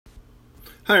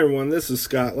Hi everyone, this is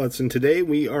Scott Lutz, and today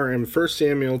we are in 1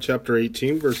 Samuel chapter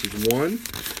 18, verses 1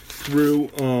 through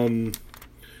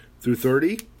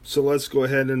 30. So let's go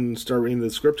ahead and start reading the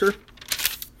scripture.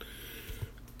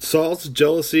 Saul's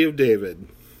jealousy of David.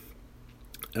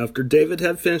 After David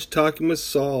had finished talking with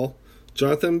Saul,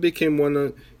 Jonathan became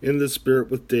one in the spirit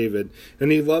with David,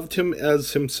 and he loved him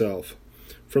as himself.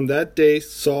 From that day,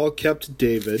 Saul kept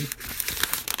David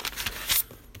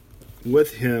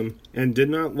with him and did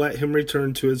not let him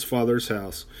return to his father's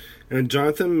house. And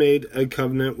Jonathan made a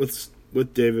covenant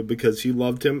with David because he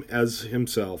loved him as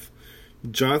himself.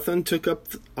 Jonathan took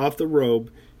off the robe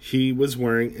he was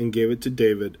wearing and gave it to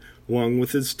David, along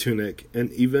with his tunic,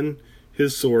 and even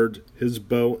his sword, his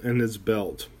bow, and his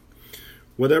belt.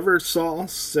 Whatever Saul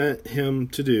sent him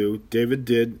to do, David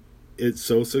did it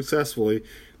so successfully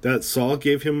that Saul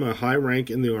gave him a high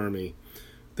rank in the army.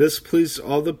 This pleased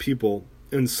all the people,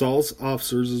 and Saul's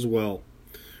officers as well.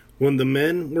 When the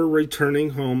men were returning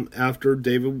home after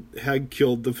David had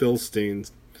killed the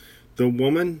Philistines, the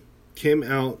women came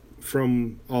out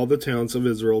from all the towns of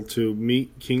Israel to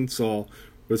meet King Saul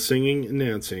with singing and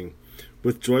dancing,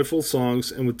 with joyful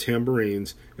songs and with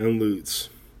tambourines and lutes.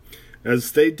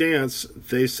 As they danced,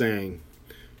 they sang,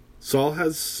 "Saul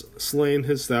has slain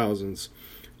his thousands,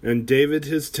 and David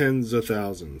his tens of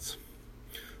thousands."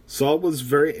 Saul was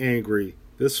very angry.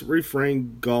 This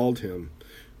refrain galled him.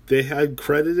 They had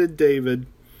credited David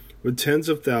with tens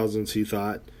of thousands, he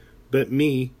thought, but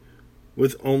me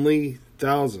with only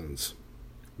thousands.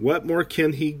 What more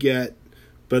can he get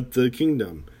but the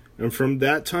kingdom? And from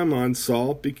that time on,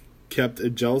 Saul kept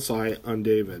a jealous eye on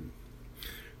David.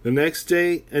 The next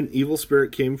day, an evil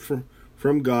spirit came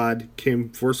from God came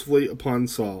forcefully upon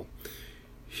Saul.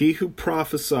 He who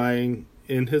prophesying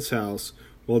in his house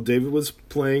while David was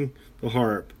playing the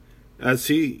harp, as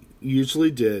he usually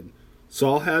did,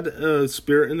 Saul had a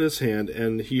spear in his hand,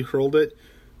 and he hurled it,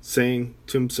 saying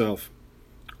to himself,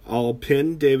 "I'll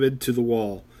pin David to the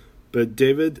wall." But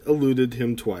David eluded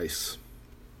him twice.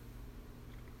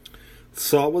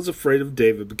 Saul was afraid of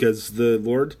David because the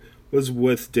Lord was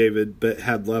with David but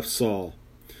had left Saul.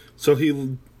 So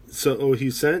he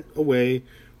sent away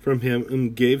from him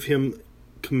and gave him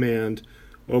command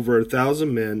over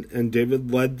 1,000 men, and David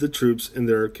led the troops in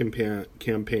their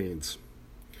campaigns.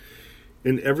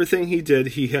 In everything he did,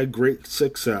 he had great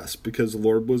success, because the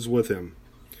Lord was with him.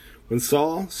 When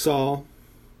Saul saw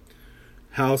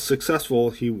how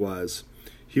successful he was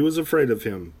afraid of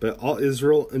him, but all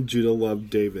Israel and Judah loved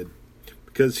David,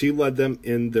 because he led them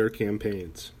in their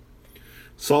campaigns.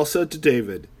 Saul said to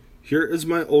David, "Here is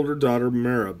my older daughter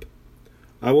Merab.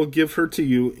 I will give her to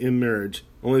you in marriage.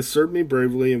 Only serve me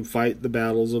bravely and fight the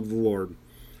battles of the Lord."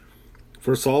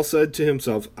 For Saul said to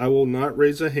himself, "I will not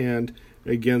raise a hand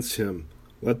against him.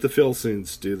 Let the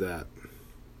Philistines do that."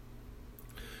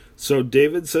 So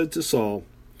David said to Saul,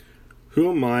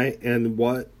 "Who am I, and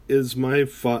what is my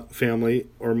family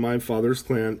or my father's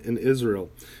clan in Israel,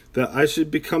 that I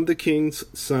should become the king's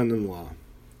son-in-law?"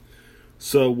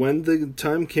 So when the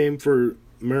time came for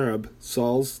Merab,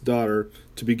 Saul's daughter,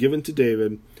 to be given to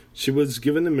David, she was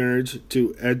given in marriage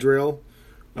to Adriel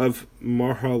of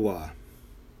Mahalah.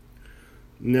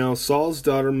 Now Saul's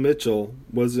daughter Michal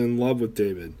was in love with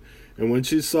David, and when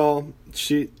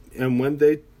when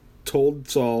they told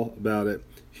Saul about it,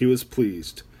 he was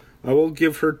pleased. "I will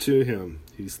give her to him,"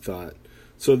 he thought,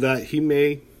 so that she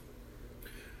may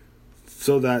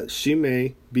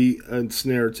be a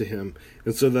snare to him,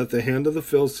 and so that the hand of the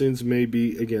Philistines may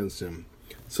be against him.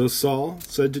 So Saul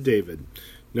said to David,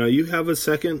 "Now you have a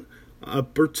second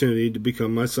opportunity to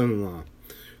become my son-in-law."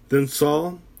 Then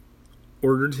Saul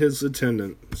ordered his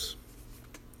attendants,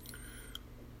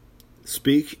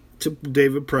 "Speak to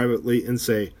David privately and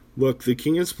say, 'Look, the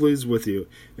king is pleased with you,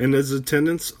 and his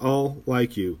attendants all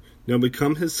like you. Now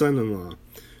become his son-in-law.'"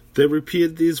 They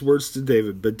repeated these words to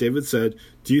David, but David said,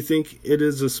 "Do you think it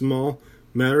is a small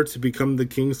matter to become the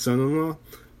king's son-in-law?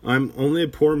 I'm only a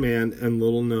poor man and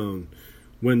little known."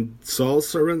 When Saul's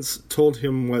servants told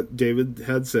him what David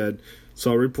had said,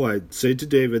 Saul replied, "Say to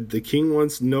David, the king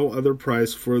wants no other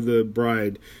price for the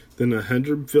bride than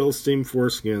 100 Philistine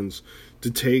foreskins to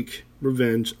take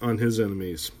revenge on his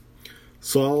enemies."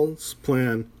 Saul's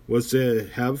plan was to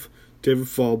have David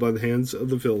fall by the hands of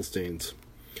the Philistines.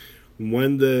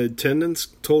 When the attendants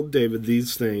told David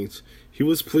these things, he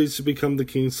was pleased to become the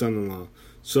king's son-in-law.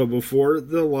 So before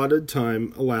the allotted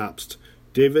time elapsed,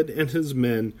 David and his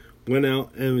men went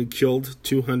out and killed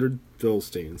 200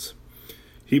 Philistines.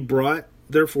 He brought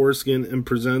their foreskin and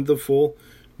presented the full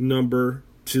number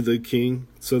to the king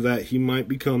so that he might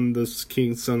become the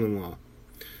king's son-in-law.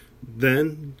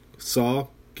 Then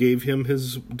Saul gave him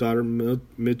his daughter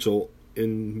Michal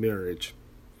in marriage.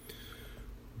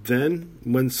 Then,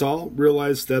 when Saul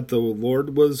realized that the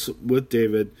Lord was with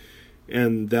David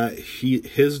and that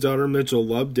his daughter Michal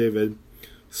loved David,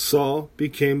 Saul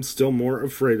became still more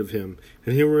afraid of him,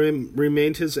 and he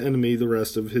remained his enemy the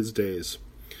rest of his days.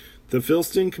 The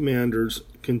Philistine commanders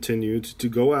continued to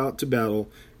go out to battle,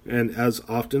 and as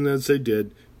often as they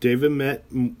did, David met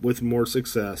with more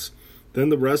success. Then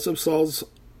the rest of Saul's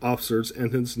officers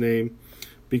and his name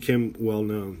became well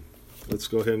known. Let's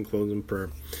go ahead and close in prayer.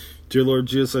 Dear Lord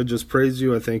Jesus, I just praise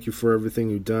you. I thank you for everything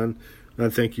you've done. I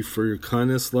thank you for your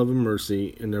kindness, love, and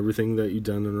mercy, and everything that you've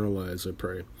done in our lives, I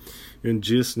pray. In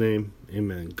Jesus' name,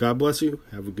 amen. God bless you.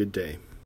 Have a good day.